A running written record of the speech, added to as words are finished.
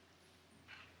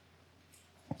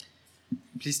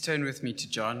Please turn with me to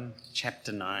John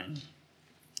chapter 9.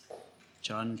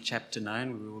 John chapter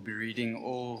 9, we will be reading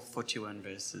all 41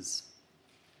 verses.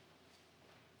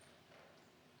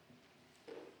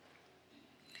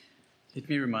 Let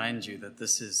me remind you that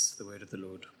this is the word of the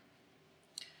Lord.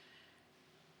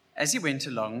 As he went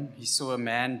along, he saw a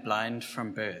man blind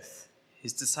from birth.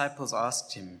 His disciples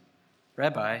asked him,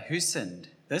 "Rabbi, who sinned,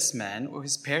 this man or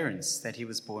his parents, that he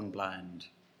was born blind?"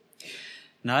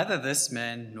 "Neither this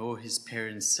man nor his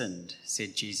parents sinned,"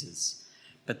 said Jesus,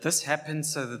 "but this happened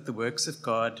so that the works of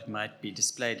God might be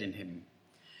displayed in him.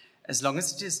 As long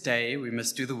as it is day, we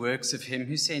must do the works of him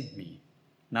who sent me.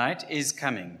 Night is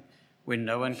coming when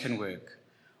no one can work.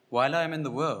 While I am in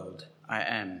the world, I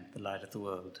am the light of the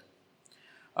world."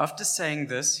 After saying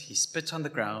this, he spit on the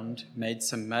ground, made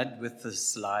some mud with the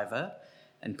saliva,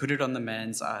 and put it on the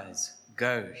man's eyes.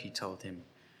 "Go," he told him,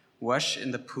 "wash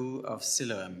in the pool of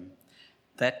Siloam."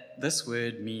 This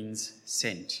word means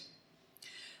sent.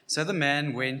 So the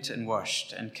man went and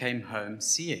washed and came home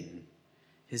seeing.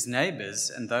 His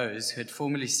neighbors and those who had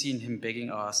formerly seen him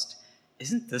begging asked,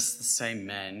 "Isn't this the same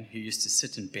man who used to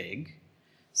sit and beg?"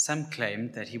 Some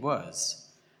claimed that he was.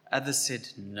 Others said,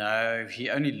 "No, he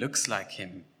only looks like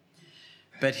him."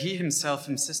 But he himself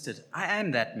insisted, "I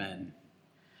am that man."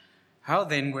 "How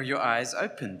then were your eyes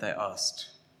opened?" they asked.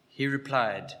 He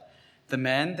replied, "The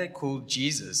man they called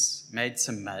Jesus made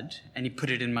some mud, and he put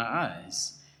it in my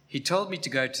eyes. He told me to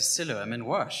go to Siloam and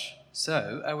wash.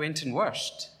 So I went and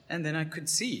washed, and then I could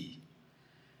see."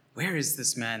 "Where is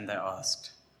this man?" they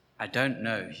asked. "I don't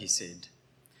know," he said.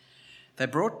 They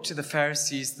brought to the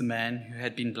Pharisees the man who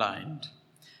had been blind.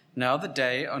 Now the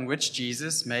day on which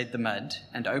Jesus made the mud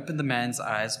and opened the man's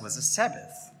eyes was a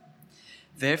Sabbath.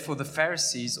 Therefore the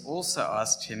Pharisees also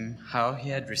asked him how he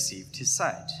had received his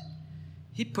sight.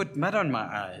 "He put mud on my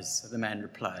eyes," the man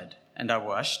replied, "and I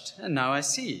washed, and now I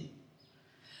see."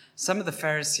 Some of the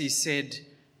Pharisees said,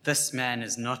 "This man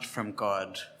is not from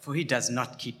God, for he does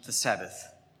not keep the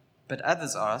Sabbath." But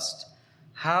others asked,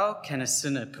 "How can a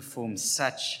sinner perform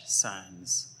such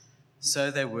signs?" So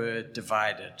they were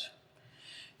divided.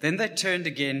 Then they turned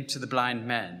again to the blind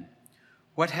man.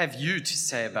 "What have you to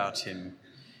say about him?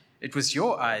 It was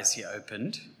your eyes he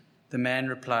opened." The man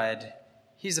replied,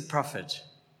 "He's a prophet."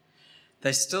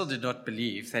 They still did not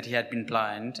believe that he had been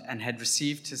blind and had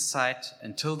received his sight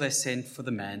until they sent for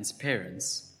the man's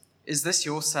parents. "Is this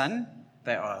your son?"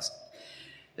 they asked.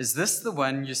 "Is this the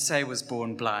one you say was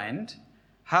born blind?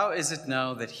 How is it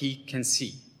now that he can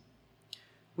see?"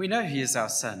 "We know he is our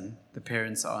son," the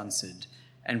parents answered,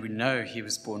 "and we know he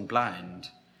was born blind.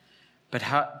 But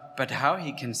how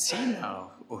he can see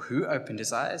now, or who opened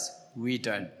his eyes, we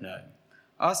don't know.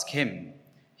 Ask him.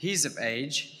 He's of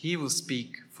age, he will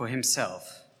speak for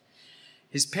himself."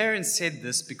 His parents said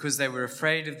this because they were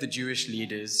afraid of the Jewish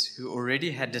leaders who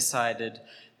already had decided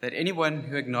that anyone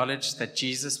who acknowledged that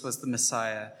Jesus was the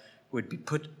Messiah would be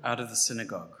put out of the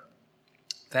synagogue.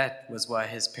 That was why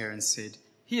his parents said,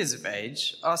 "He is of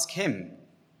age, ask him."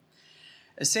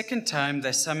 A second time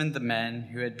they summoned the man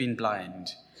who had been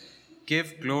blind.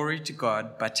 "Give glory to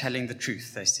God by telling the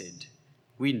truth," they said.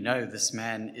 "We know this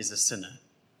man is a sinner."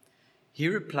 He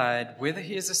replied, "Whether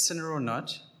he is a sinner or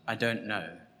not, I don't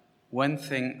know. One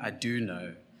thing I do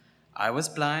know. I was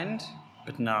blind,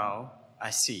 but now I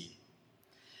see."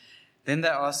 Then they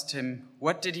asked him,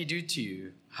 "What did he do to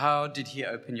you? How did he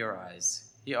open your eyes?"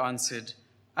 He answered,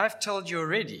 "I've told you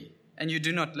already, and you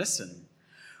do not listen.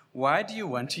 Why do you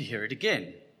want to hear it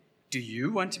again? Do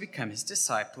you want to become his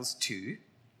disciples too?"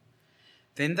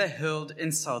 Then they hurled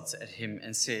insults at him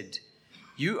and said,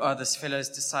 "You are this fellow's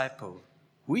disciple.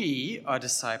 We are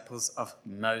disciples of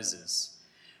Moses.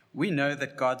 We know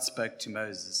that God spoke to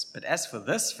Moses, but as for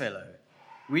this fellow,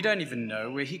 we don't even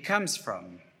know where he comes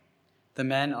from." The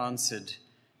man answered,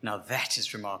 "Now that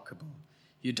is remarkable.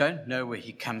 You don't know where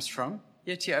he comes from,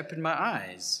 yet he opened my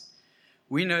eyes.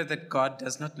 We know that God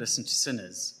does not listen to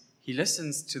sinners. He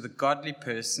listens to the godly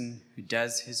person who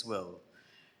does his will.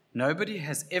 Nobody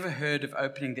has ever heard of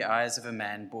opening the eyes of a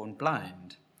man born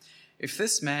blind. If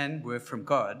this man were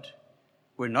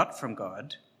not from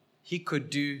God, he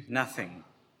could do nothing."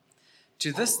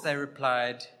 To this they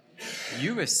replied,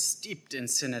 "You were steeped in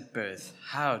sin at birth.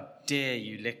 How dare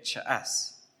you lecture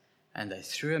us?" And they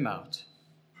threw him out.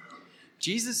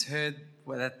 Jesus heard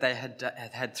that they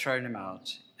had thrown him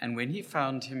out, and when he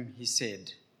found him, he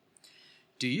said,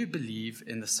 "Do you believe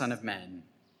in the Son of Man?"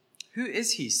 "Who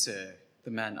is he, sir?" the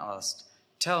man asked.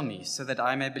 "Tell me, so that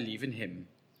I may believe in him."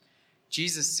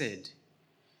 Jesus said,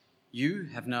 "You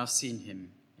have now seen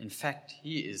him. In fact,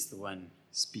 he is the one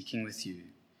speaking with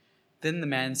you." Then the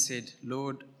man said,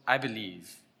 "Lord, I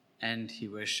believe," and he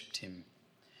worshipped him.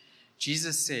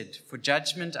 Jesus said, "For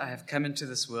judgment I have come into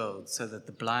this world, so that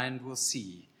the blind will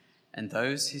see, and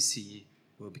those who see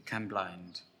will become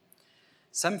blind."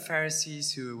 Some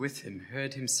Pharisees who were with him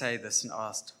heard him say this and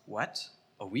asked, "What?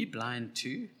 Are we blind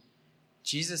too?"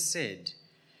 Jesus said,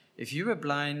 "If you were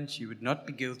blind, you would not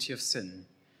be guilty of sin.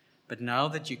 But now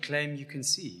that you claim you can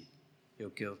see, your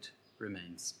guilt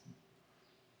remains."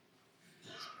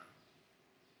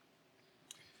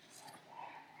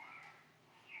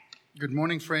 Good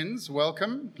morning, friends.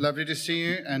 Welcome. Lovely to see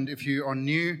you. And if you are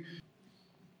new,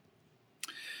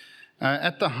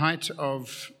 at the height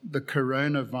of the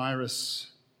coronavirus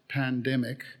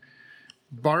pandemic,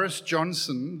 Boris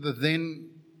Johnson, the then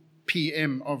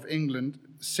PM of England,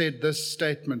 said this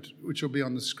statement, which will be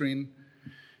on the screen.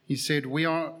 He said, "We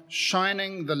are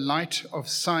shining the light of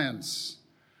science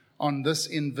on this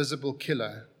invisible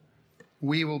killer.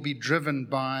 We will be driven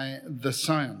by the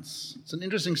science." It's an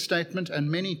interesting statement, and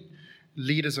many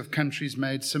leaders of countries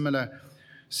made similar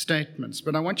statements.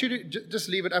 But I want you to just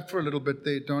leave it up for a little bit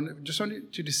there, Don. Just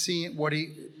want you to see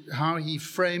how he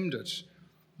framed it,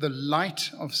 the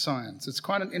light of science. It's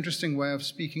quite an interesting way of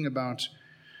speaking about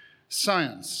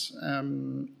science.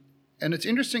 And it's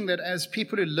interesting that as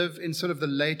people who live in sort of the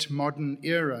late modern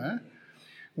era,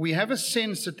 we have a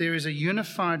sense that there is a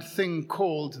unified thing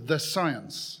called the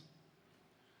science,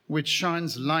 which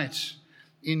shines light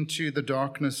into the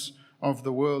darkness of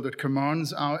the world. It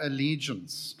commands our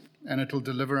allegiance, and it will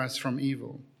deliver us from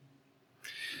evil.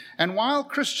 And while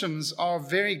Christians are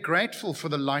very grateful for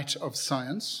the light of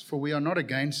science, for we are not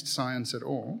against science at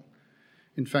all,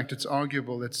 in fact, it's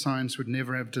arguable that science would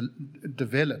never have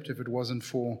developed if it wasn't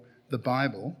for the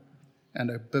Bible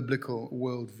and a biblical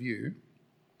worldview,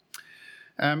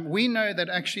 we know that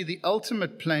actually the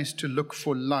ultimate place to look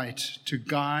for light, to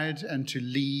guide and to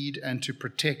lead and to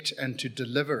protect and to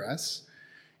deliver us,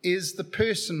 is the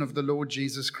person of the Lord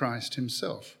Jesus Christ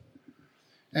himself.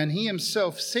 And he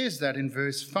himself says that in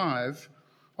verse 5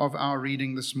 of our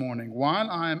reading this morning. "While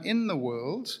I am in the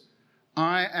world,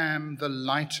 I am the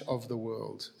light of the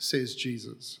world," says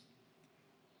Jesus.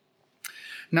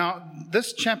 Now,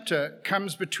 this chapter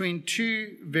comes between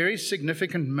two very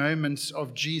significant moments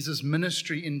of Jesus'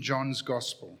 ministry in John's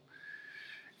Gospel.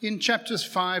 In chapters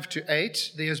 5 to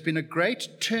 8, there has been a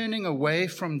great turning away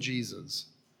from Jesus.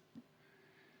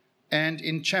 And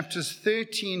in chapters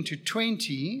 13 to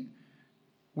 20,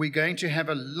 we're going to have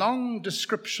a long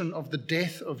description of the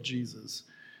death of Jesus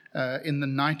in the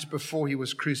night before he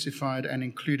was crucified and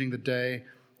including the day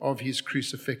of his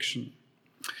crucifixion.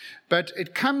 But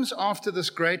it comes after this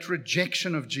great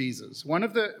rejection of Jesus. One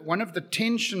of the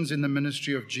tensions in the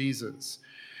ministry of Jesus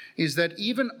is that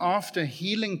even after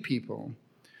healing people,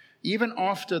 even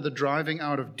after the driving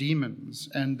out of demons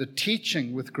and the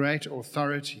teaching with great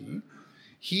authority,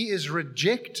 he is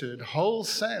rejected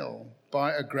wholesale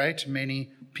by a great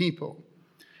many people.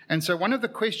 And so one of the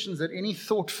questions that any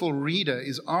thoughtful reader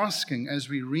is asking as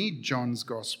we read John's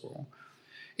Gospel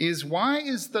is, why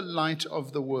is the light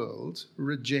of the world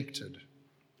rejected?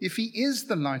 If he is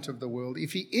the light of the world,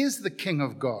 if he is the King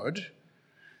of God,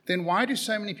 then why do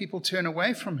so many people turn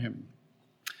away from him?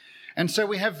 And so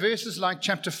we have verses like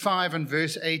chapter 5 and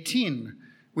verse 18,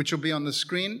 which will be on the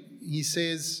screen. He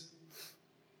says,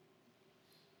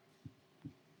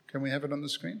 can we have it on the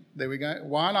screen? There we go.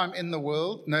 "While I'm in the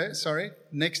world,"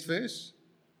 next verse.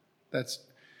 That's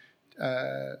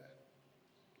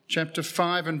chapter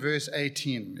 5 and verse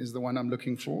 18 is the one I'm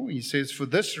looking for. He says, "For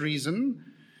this reason,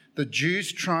 the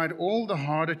Jews tried all the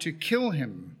harder to kill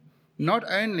him. Not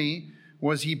only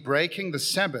was he breaking the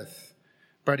Sabbath,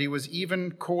 but he was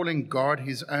even calling God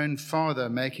his own Father,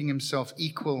 making himself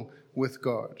equal with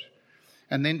God."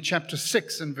 And then chapter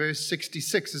 6 and verse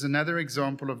 66 is another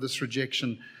example of this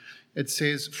rejection. It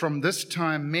says, "From this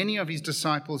time, many of his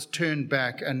disciples turned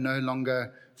back and no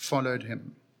longer followed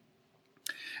him."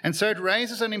 And so it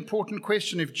raises an important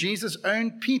question. If Jesus'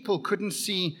 own people couldn't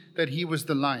see that he was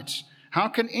the light, how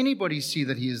can anybody see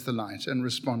that he is the light and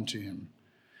respond to him?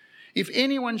 If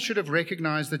anyone should have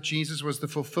recognized that Jesus was the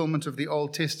fulfillment of the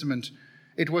Old Testament,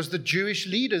 it was the Jewish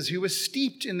leaders who were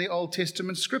steeped in the Old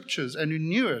Testament scriptures and who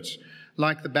knew it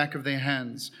like the back of their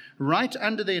hands. Right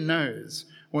under their nose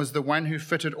was the one who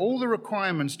fitted all the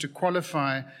requirements to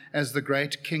qualify as the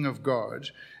great King of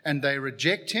God. And they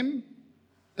reject him,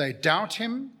 they doubt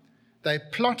him, they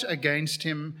plot against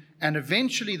him, and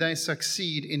eventually they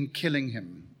succeed in killing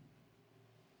him.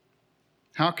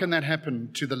 How can that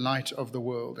happen to the light of the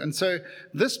world? And so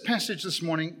this passage this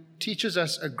morning teaches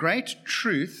us a great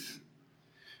truth,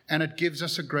 and it gives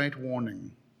us a great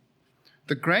warning.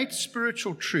 The great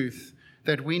spiritual truth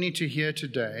that we need to hear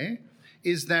today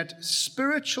is that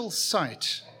spiritual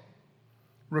sight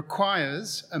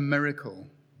requires a miracle.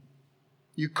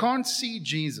 You can't see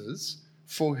Jesus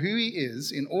for who he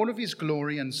is in all of his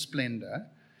glory and splendor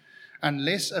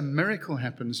unless a miracle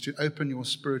happens to open your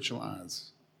spiritual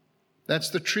eyes. That's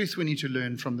the truth we need to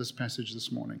learn from this passage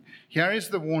this morning. Here is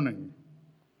the warning.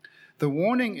 The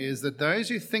warning is that those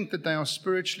who think that they are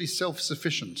spiritually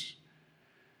self-sufficient,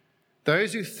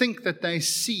 those who think that they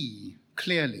see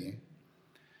clearly,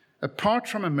 apart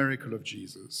from a miracle of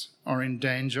Jesus, are in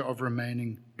danger of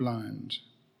remaining blind.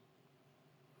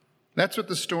 That's what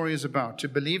the story is about. To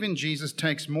believe in Jesus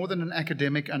takes more than an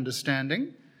academic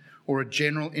understanding or a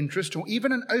general interest or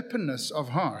even an openness of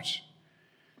heart.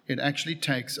 It actually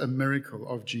takes a miracle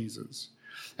of Jesus.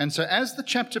 And so as the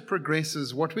chapter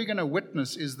progresses, what we're going to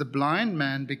witness is the blind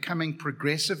man becoming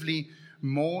progressively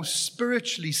more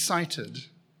spiritually sighted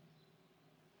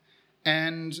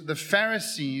and the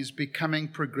Pharisees becoming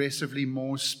progressively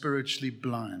more spiritually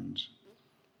blind.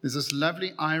 There's this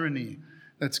lovely irony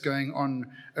that's going on,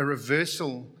 a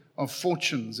reversal of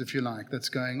fortunes, if you like, that's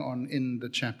going on in the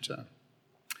chapter.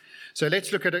 So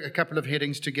let's look at a couple of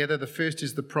headings together. The first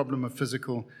is the problem of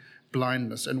physical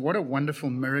blindness. And what a wonderful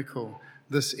miracle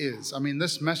this is. I mean,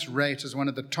 this must rate as one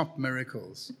of the top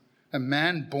miracles. A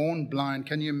man born blind,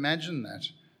 can you imagine that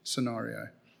scenario?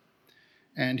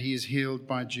 And he is healed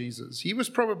by Jesus. He was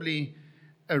probably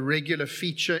a regular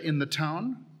feature in the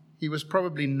town. He was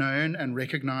probably known and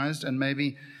recognized and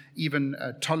maybe even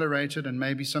tolerated, and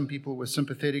maybe some people were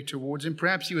sympathetic towards him.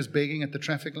 Perhaps he was begging at the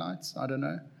traffic lights, I don't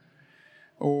know,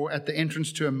 or at the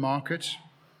entrance to a market.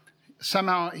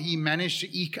 Somehow he managed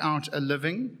to eke out a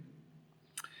living.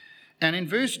 And in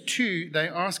verse 2, they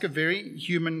ask a very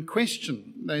human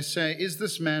question. They say, is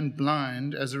this man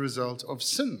blind as a result of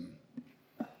sin?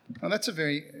 Well, that's a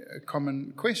very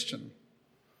common question.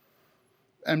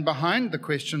 And behind the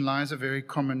question lies a very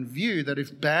common view that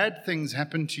if bad things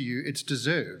happen to you, it's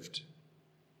deserved.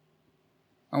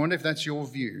 I wonder if that's your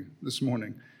view this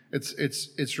morning.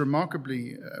 It's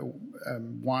remarkably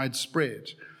widespread.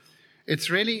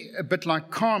 It's really a bit like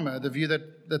karma, the view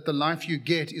that the life you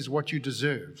get is what you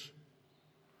deserve.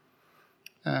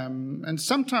 And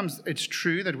sometimes it's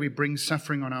true that we bring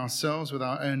suffering on ourselves with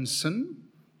our own sin.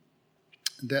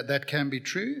 That can be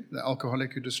true. The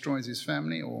alcoholic who destroys his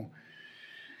family, or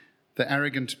the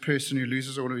arrogant person who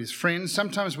loses all of his friends.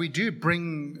 Sometimes we do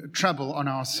bring trouble on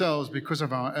ourselves because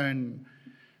of our own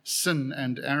sin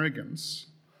and arrogance.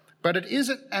 But it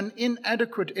is an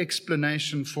inadequate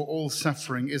explanation for all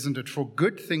suffering, isn't it? For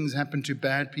good things happen to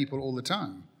bad people all the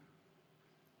time.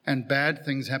 And bad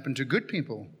things happen to good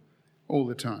people all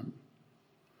the time.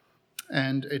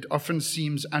 And it often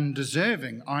seems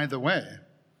undeserving either way.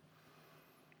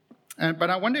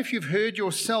 But I wonder if you've heard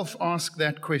yourself ask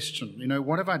that question. You know,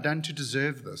 what have I done to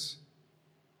deserve this?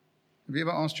 Have you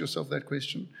ever asked yourself that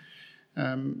question?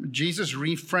 Jesus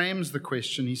reframes the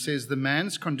question. He says, the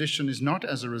man's condition is not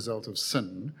as a result of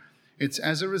sin. It's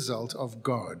as a result of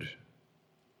God.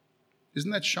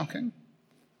 Isn't that shocking?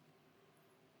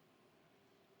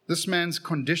 This man's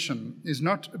condition is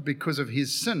not because of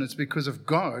his sin. It's because of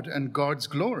God and God's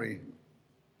glory.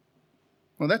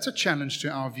 Well, that's a challenge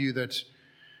to our view that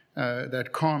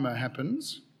karma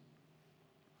happens.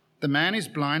 The man is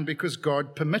blind because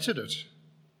God permitted it,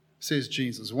 says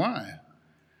Jesus. Why?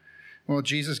 Well,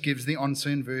 Jesus gives the answer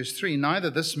in verse 3. Neither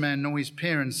this man nor his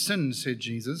parents sinned, said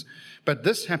Jesus, but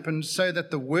this happened so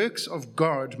that the works of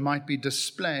God might be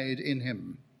displayed in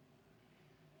him.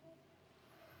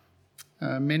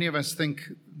 Many of us think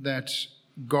that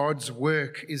God's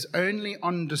work is only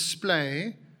on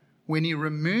display when he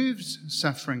removes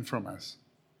suffering from us.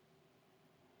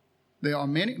 There are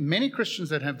many Christians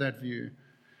that have that view.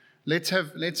 Let's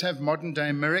have modern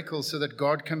day miracles so that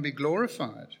God can be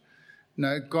glorified.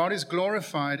 No, God is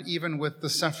glorified even with the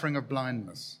suffering of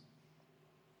blindness.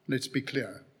 Let's be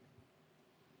clear.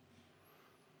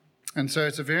 And so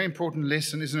it's a very important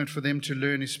lesson, isn't it, for them to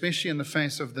learn, especially in the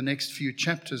face of the next few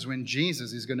chapters when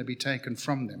Jesus is going to be taken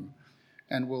from them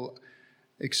and will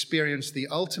experience the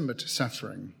ultimate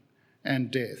suffering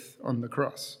and death on the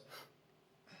cross.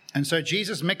 And so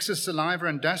Jesus mixes saliva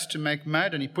and dust to make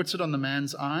mud, and he puts it on the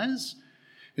man's eyes.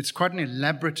 It's quite an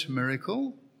elaborate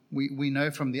miracle. We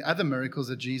know from the other miracles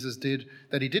that Jesus did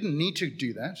that he didn't need to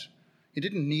do that. He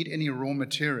didn't need any raw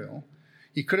material.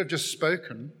 He could have just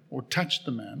spoken or touched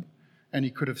the man, and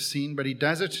he could have seen, but he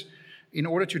does it in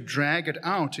order to drag it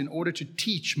out, in order to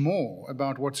teach more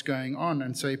about what's going on.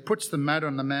 And so he puts the mud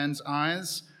on the man's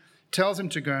eyes, tells him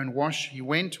to go and wash. He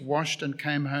went, washed, and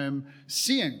came home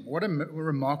seeing. What a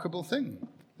remarkable thing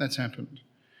that's happened.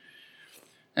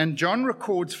 And John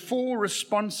records 4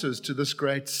 responses to this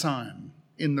great sign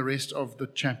in the rest of the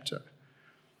chapter.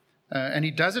 And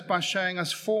he does it by showing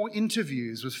us 4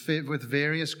 interviews with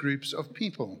various groups of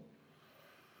people.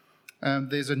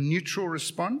 There's a neutral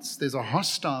response, there's a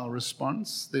hostile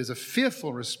response, there's a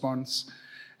fearful response,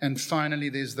 and finally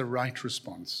there's the right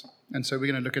response. And so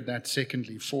we're going to look at that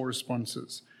secondly, 4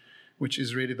 responses, which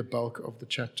is really the bulk of the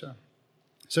chapter.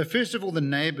 So first of all, the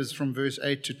neighbors from verse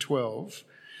 8 to 12,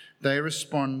 they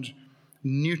respond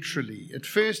neutrally. At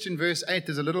first, in verse 8,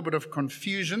 there's a little bit of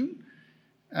confusion.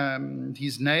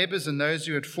 His neighbors and those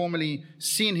who had formerly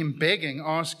seen him begging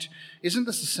asked, "Isn't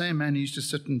this the same man who used to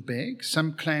sit and beg?"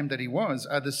 Some claimed that he was.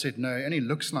 Others said, "No, he only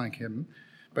looks like him."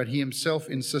 But he himself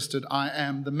insisted, "I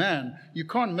am the man." You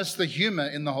can't miss the humor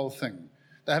in the whole thing.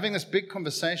 They're having this big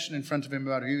conversation in front of him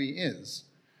about who he is.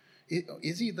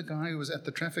 Is he the guy who was at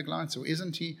the traffic lights, or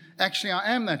isn't he? Actually,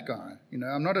 I am that guy.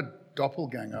 I'm not a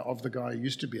doppelganger of the guy who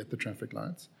used to be at the traffic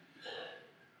lights.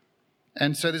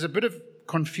 And so there's a bit of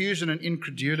confusion and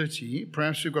incredulity.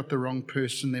 Perhaps we've got the wrong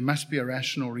person. There must be a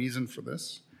rational reason for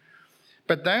this.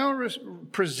 But they are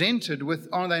presented with,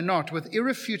 are they not, with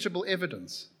irrefutable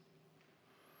evidence.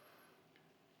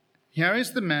 Here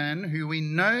is the man who we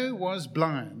know was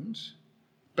blind,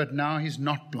 but now he's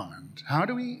not blind. How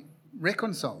do we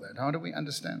reconcile that? How do we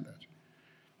understand that?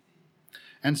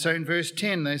 And so in verse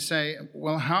 10, they say,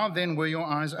 "Well, how then were your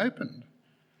eyes opened?"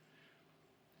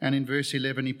 And in verse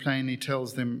 11, he plainly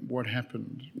tells them what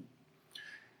happened.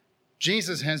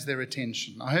 Jesus has their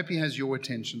attention. I hope he has your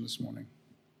attention this morning.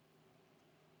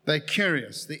 They're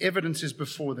curious. The evidence is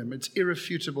before them. It's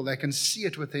irrefutable. They can see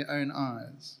it with their own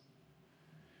eyes.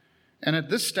 And at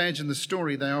this stage in the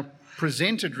story, they are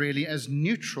presented really as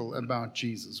neutral about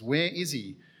Jesus. Where is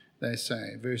he? They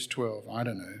say. Verse 12, "I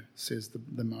don't know," says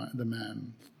the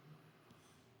man.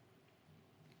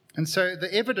 And so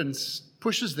the evidence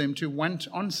pushes them to want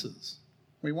answers.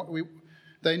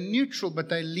 They're neutral, but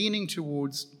they're leaning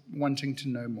towards wanting to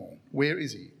know more. Where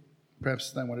is he?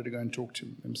 Perhaps they wanted to go and talk to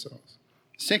him themselves.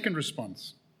 Second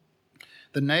response.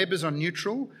 The neighbors are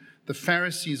neutral. The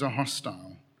Pharisees are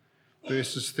hostile.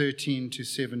 Verses 13 to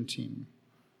 17.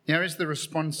 Here is the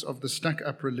response of the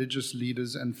stuck-up religious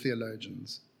leaders and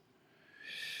theologians.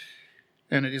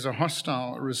 And it is a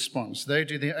hostile response. They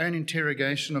do their own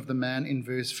interrogation of the man in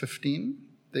verse 15.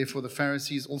 Therefore the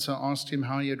Pharisees also asked him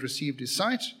how he had received his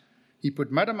sight. "He put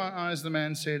mud in my eyes," the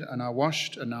man said, "and I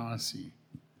washed, and now I see."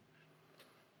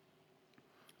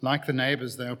 Like the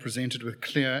neighbors, they are presented with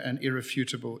clear and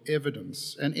irrefutable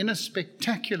evidence. And in a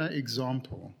spectacular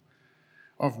example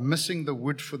of missing the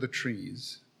wood for the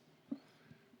trees,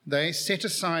 they set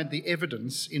aside the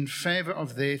evidence in favor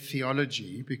of their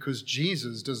theology because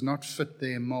Jesus does not fit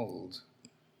their mold.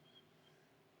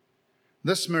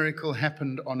 This miracle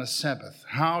happened on a Sabbath.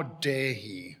 How dare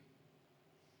he?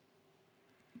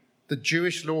 The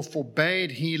Jewish law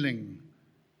forbade healing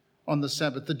on the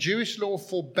Sabbath. The Jewish law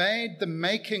forbade the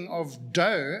making of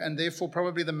dough and therefore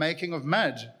probably the making of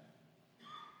mud.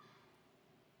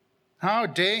 How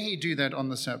dare he do that on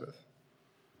the Sabbath?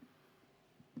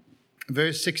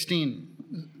 Verse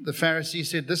 16, the Pharisee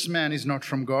said, "This man is not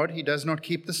from God. He does not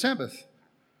keep the Sabbath."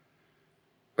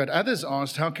 But others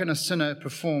asked, "How can a sinner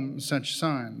perform such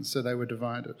signs?" So they were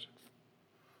divided.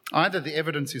 Either the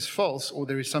evidence is false or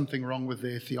there is something wrong with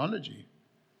their theology.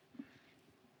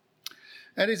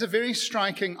 It is a very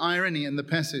striking irony in the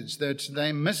passage that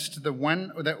they missed that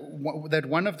one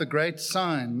of the great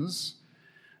signs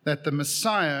that the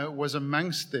Messiah was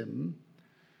amongst them,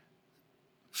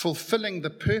 fulfilling the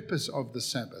purpose of the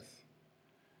Sabbath,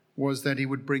 was that he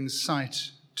would bring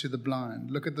sight to the blind.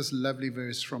 Look at this lovely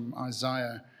verse from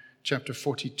Isaiah chapter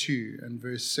 42 and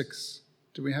verse 6.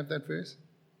 Do we have that verse?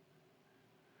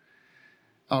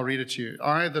 I'll read it to you.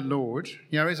 "I, the Lord,"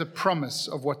 here is a promise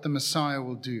of what the Messiah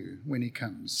will do when he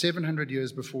comes. 700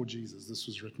 years before Jesus, this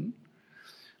was written.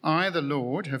 "I, the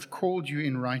Lord, have called you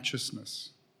in righteousness.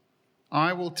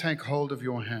 I will take hold of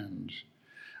your hand.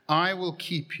 I will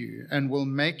keep you and will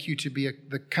make you to be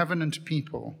the covenant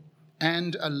people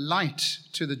and a light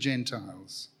to the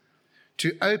Gentiles,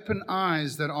 to open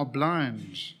eyes that are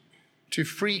blind, to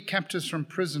free captives from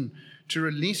prison, to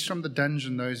release from the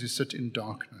dungeon those who sit in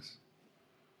darkness."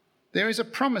 There is a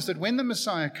promise that when the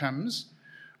Messiah comes,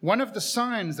 one of the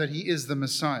signs that he is the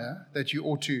Messiah, that you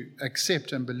ought to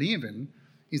accept and believe in,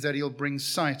 is that he'll bring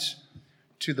sight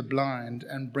to the blind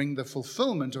and bring the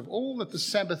fulfillment of all that the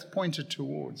Sabbath pointed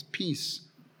towards, peace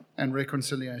and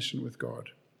reconciliation with God.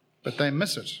 But they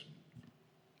miss it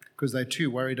because they're too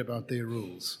worried about their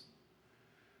rules.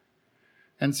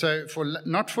 And so,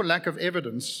 not for lack of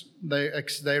evidence,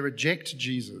 they reject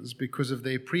Jesus because of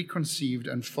their preconceived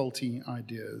and faulty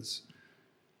ideas.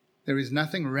 There is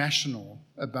nothing rational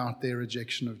about their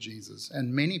rejection of Jesus,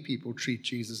 and many people treat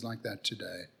Jesus like that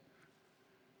today.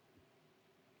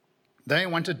 They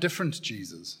want a different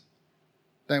Jesus.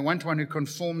 They want one who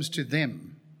conforms to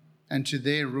them and to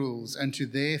their rules and to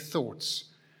their thoughts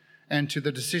and to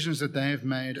the decisions that they have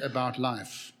made about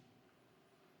life.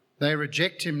 They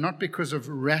reject him not because of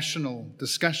rational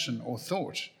discussion or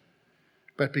thought,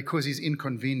 but because he's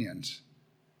inconvenient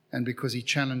and because he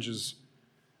challenges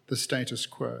the status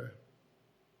quo.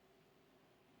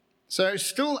 So,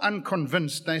 still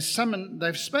unconvinced, they've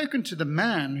spoken to the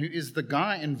man who is the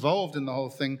guy involved in the whole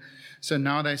thing, so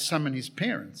now they summon his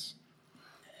parents.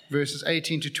 Verses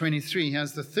 18 to 23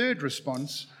 has the third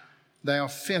response. They are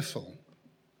fearful.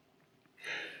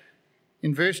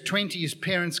 In verse 20, his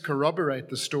parents corroborate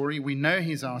the story. We know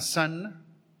he's our son.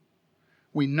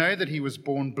 We know that he was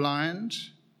born blind.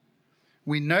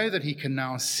 We know that he can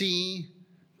now see,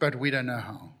 but we don't know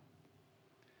how.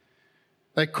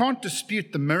 They can't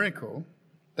dispute the miracle.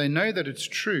 They know that it's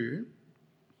true,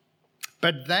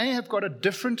 but they have got a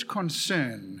different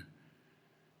concern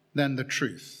than the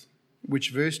truth,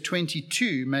 which verse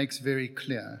 22 makes very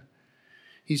clear.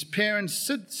 His parents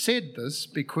said this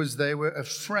because they were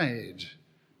afraid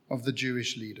of the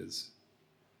Jewish leaders.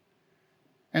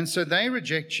 And so they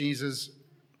reject Jesus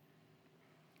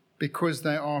because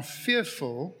they are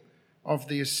fearful of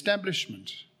the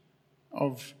establishment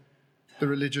of the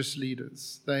religious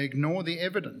leaders. They ignore the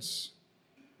evidence.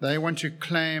 They want to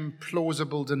claim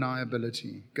plausible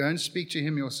deniability. Go and speak to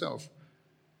him yourself,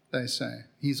 they say.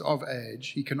 He's of age.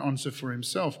 He can answer for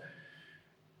himself.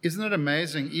 Isn't it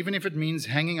amazing? Even if it means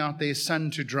hanging out their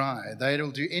son to dry, they'll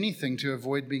do anything to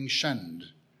avoid being shunned,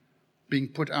 being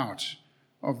put out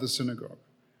of the synagogue.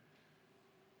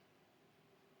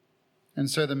 And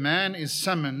so the man is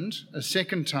summoned a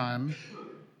second time,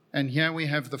 and here we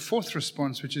have the fourth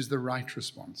response, which is the right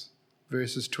response,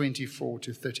 verses 24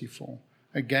 to 34.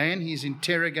 Again, he's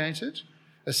interrogated.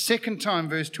 A second time,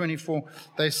 verse 24,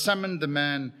 they summoned the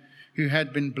man who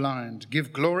had been blind.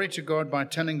 Give glory to God by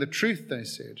telling the truth, they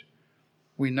said.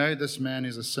 We know this man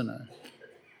is a sinner.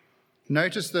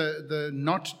 Notice the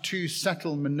not too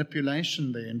subtle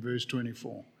manipulation there in verse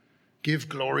 24. Give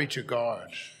glory to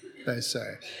God, they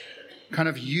say. Kind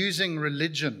of using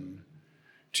religion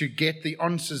to get the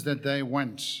answers that they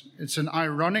want. It's an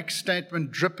ironic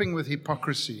statement dripping with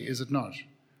hypocrisy, is it not?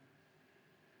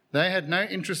 They had no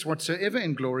interest whatsoever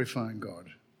in glorifying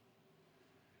God.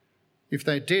 If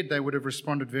they did, they would have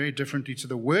responded very differently to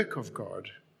the work of God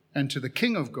and to the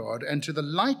King of God and to the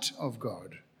light of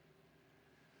God.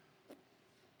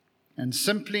 And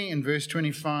simply, in verse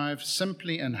 25,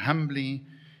 simply and humbly,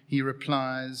 he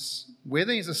replies,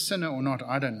 whether he's a sinner or not,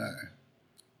 I don't know.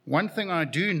 One thing I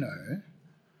do know,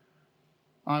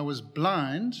 I was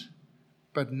blind,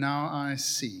 but now I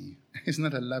see. Isn't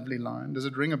that a lovely line? Does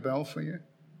it ring a bell for you?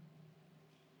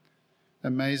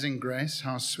 Amazing grace,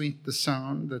 how sweet the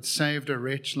sound that saved a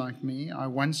wretch like me. I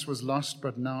once was lost,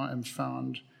 but now am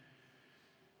found.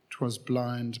 'Twas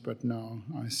blind, but now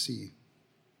I see.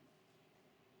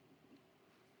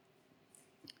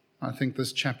 I think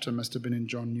this chapter must have been in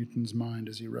John Newton's mind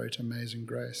as he wrote Amazing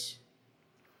Grace.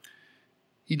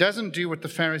 He doesn't do what the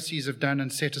Pharisees have done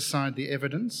and set aside the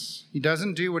evidence. He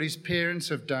doesn't do what his parents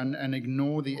have done and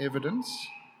ignore the evidence.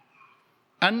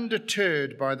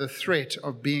 Undeterred by the threat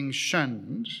of being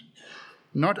shunned,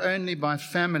 not only by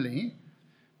family,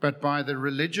 but by the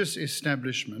religious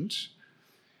establishment,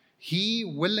 he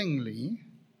willingly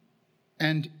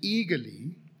and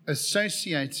eagerly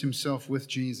associates himself with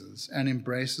Jesus and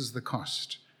embraces the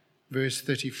cost. Verse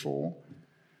 34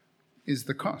 is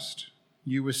the cost.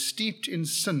 You were steeped in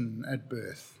sin at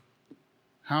birth.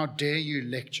 How dare you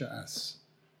lecture us?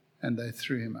 And they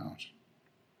threw him out.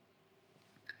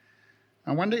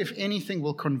 I wonder if anything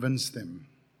will convince them.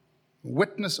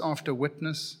 Witness after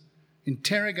witness,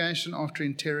 interrogation after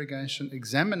interrogation,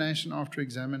 examination after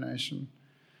examination,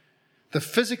 the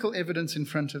physical evidence in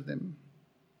front of them.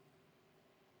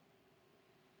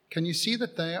 Can you see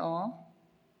that they are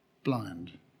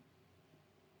blind?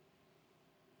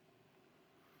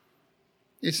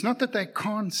 It's not that they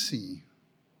can't see,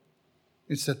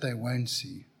 it's that they won't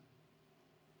see.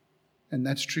 And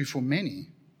that's true for many,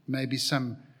 maybe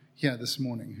some here this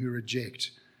morning who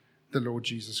reject the Lord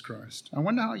Jesus Christ. I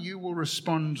wonder how you will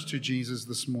respond to Jesus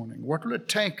this morning. What will it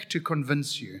take to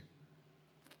convince you?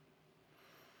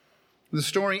 The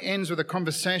story ends with a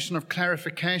conversation of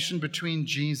clarification between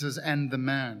Jesus and the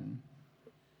man,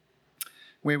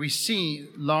 where we see,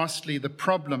 lastly, the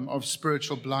problem of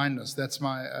spiritual blindness. That's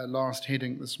my last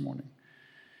heading this morning.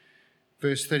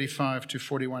 Verse 35 to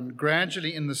 41.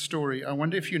 Gradually in the story, I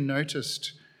wonder if you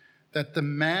noticed that the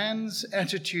man's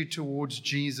attitude towards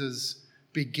Jesus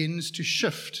begins to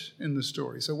shift in the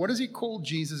story. So what does he call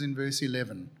Jesus in verse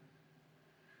 11?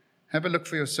 Have a look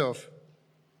for yourself.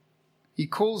 He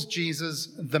calls Jesus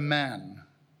the man.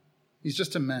 He's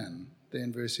just a man there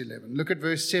in verse 11. Look at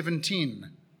verse 17.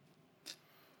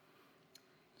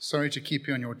 Sorry to keep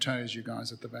you on your toes, you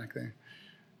guys at the back there.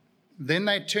 Then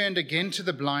they turned again to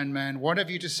the blind man. What have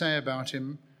you to say about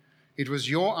him? It was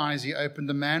your eyes he opened.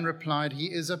 The man replied, he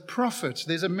is a prophet.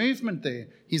 There's a movement there.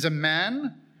 He's a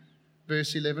man,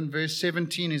 verse 11. Verse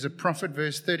 17, he's a prophet,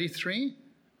 verse 33.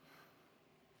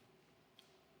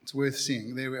 It's worth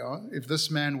seeing. There we are. If this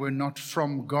man were not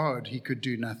from God, he could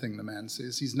do nothing, the man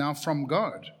says. He's now from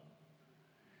God.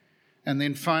 And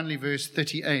then finally, verse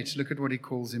 38, look at what he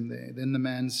calls him there. Then the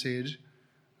man said,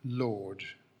 Lord,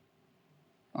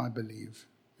 I believe.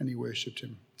 And he worshipped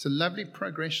him. It's a lovely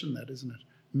progression, that, isn't it?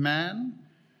 Man,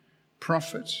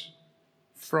 prophet,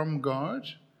 from God,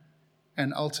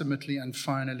 and ultimately and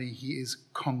finally, he is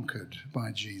conquered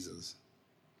by Jesus.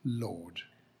 Lord.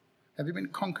 Have you been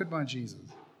conquered by Jesus?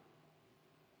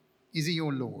 Is he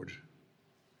your Lord?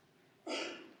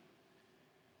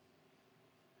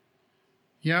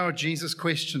 Here are Jesus'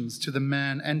 questions to the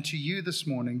man and to you this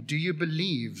morning. Do you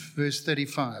believe? Verse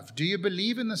 35. Do you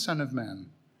believe in the Son of Man?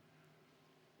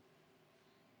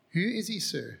 Who is he,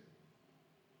 sir?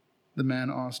 The man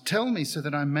asked. Tell me so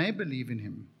that I may believe in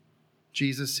him.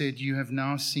 Jesus said, you have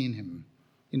now seen him.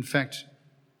 In fact,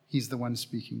 he's the one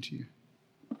speaking to you.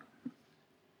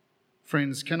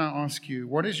 Friends, can I ask you,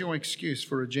 what is your excuse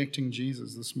for rejecting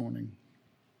Jesus this morning?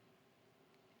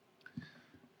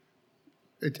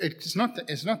 It's not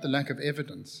the lack of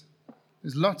evidence.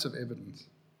 There's lots of evidence.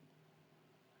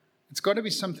 It's got to be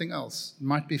something else. It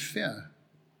might be fear.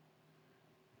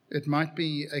 It might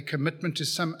be a commitment to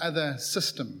some other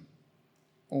system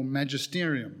or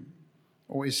magisterium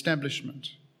or establishment.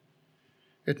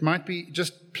 It might be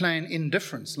just plain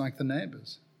indifference like the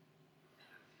neighbors.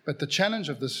 But the challenge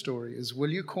of this story is, will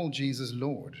you call Jesus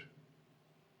Lord?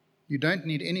 You don't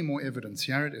need any more evidence.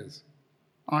 Here it is.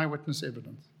 Eyewitness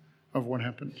evidence of what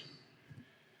happened.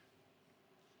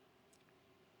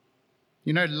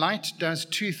 You know, light does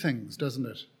two things, doesn't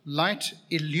it? Light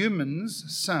illumines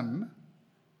some,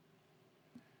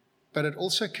 but it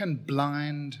also can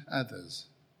blind others.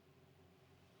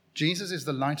 Jesus is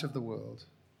the light of the world.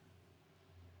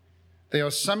 There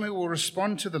are some who will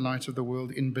respond to the light of the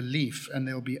world in belief, and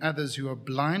there will be others who are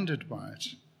blinded by it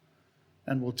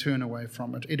and will turn away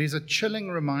from it. It is a chilling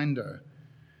reminder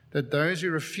that those who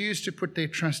refuse to put their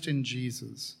trust in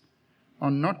Jesus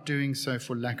are not doing so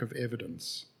for lack of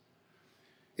evidence.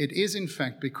 It is, in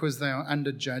fact, because they are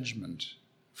under judgment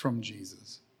from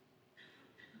Jesus.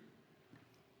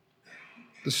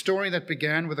 The story that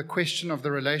began with a question of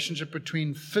the relationship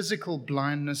between physical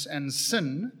blindness and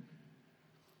sin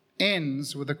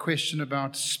ends with a question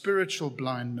about spiritual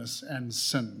blindness and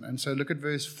sin. And so look at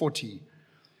verse 40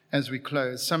 as we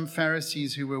close. Some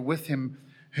Pharisees who were with him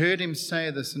heard him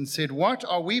say this and said, what,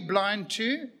 are we blind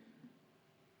too?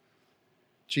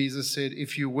 Jesus said,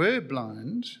 if you were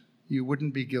blind, you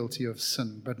wouldn't be guilty of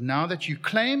sin. But now that you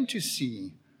claim to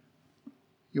see,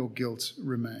 your guilt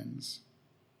remains.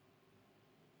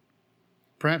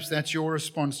 Perhaps that's your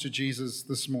response to Jesus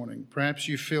this morning. Perhaps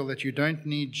you feel that you don't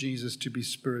need Jesus to be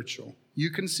spiritual.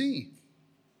 You can see.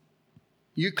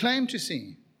 You claim to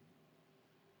see.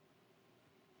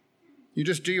 You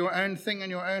just do your own thing in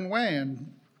your own way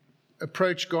and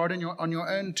approach God on your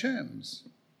own terms.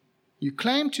 You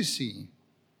claim to see.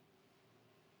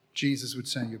 Jesus would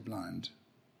say you're blind.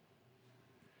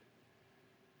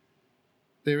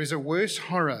 There is a worse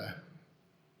horror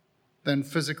than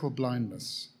physical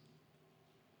blindness.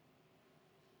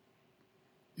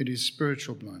 It is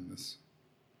spiritual blindness.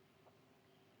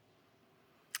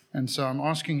 And so I'm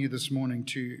asking you this morning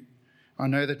I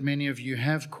know that many of you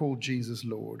have called Jesus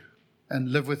Lord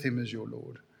and live with him as your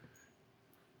Lord.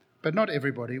 But not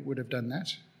everybody would have done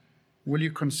that. Will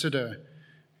you consider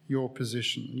your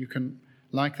position? You can,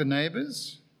 like the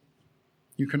neighbors,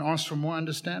 you can ask for more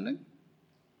understanding.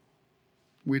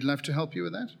 We'd love to help you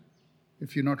with that.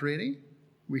 If you're not ready,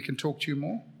 we can talk to you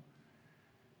more.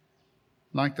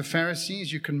 Like the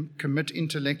Pharisees, you can commit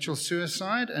intellectual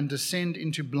suicide and descend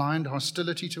into blind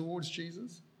hostility towards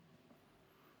Jesus.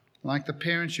 Like the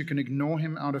parents, you can ignore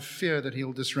him out of fear that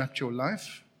he'll disrupt your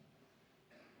life.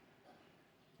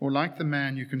 Or like the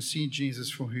man, you can see Jesus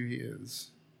for who he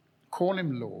is. Call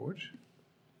him Lord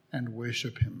and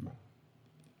worship him.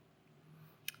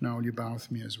 Now will you bow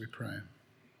with me as we pray?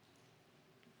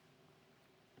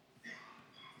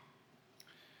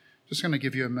 Just going to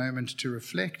give you a moment to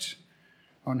reflect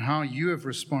on how you have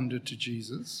responded to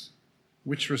Jesus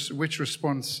Which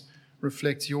response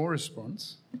reflects your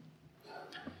response?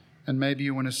 And maybe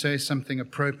you want to say something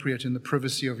appropriate in the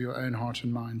privacy of your own heart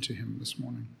and mind to him this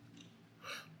morning.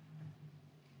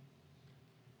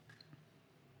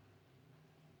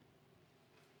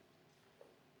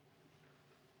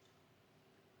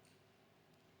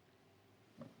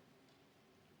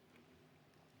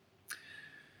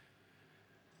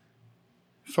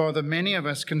 Father, many of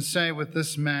us can say with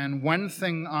this man, one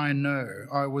thing I know,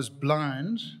 I was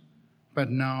blind, but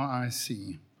now I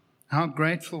see. How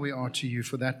grateful we are to you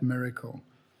for that miracle,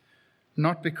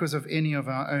 not because of any of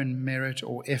our own merit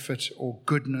or effort or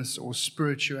goodness or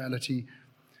spirituality,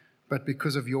 but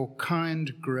because of your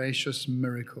kind, gracious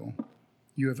miracle.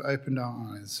 You have opened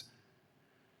our eyes.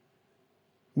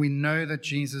 We know that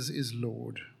Jesus is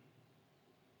Lord,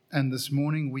 and this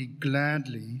morning we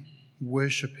gladly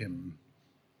worship him.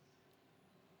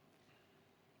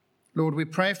 Lord, we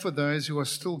pray for those who are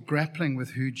still grappling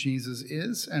with who Jesus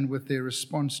is and with their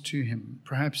response to him,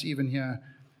 perhaps even here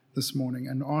this morning,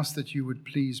 and ask that you would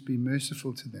please be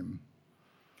merciful to them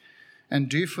and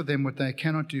do for them what they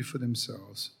cannot do for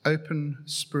themselves. Open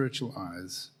spiritual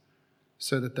eyes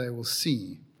so that they will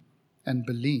see and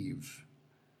believe,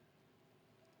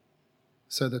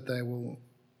 so that they will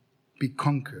be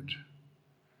conquered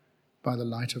by the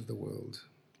light of the world,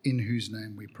 in whose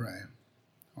name we pray.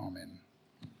 Amen.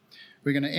 We're going to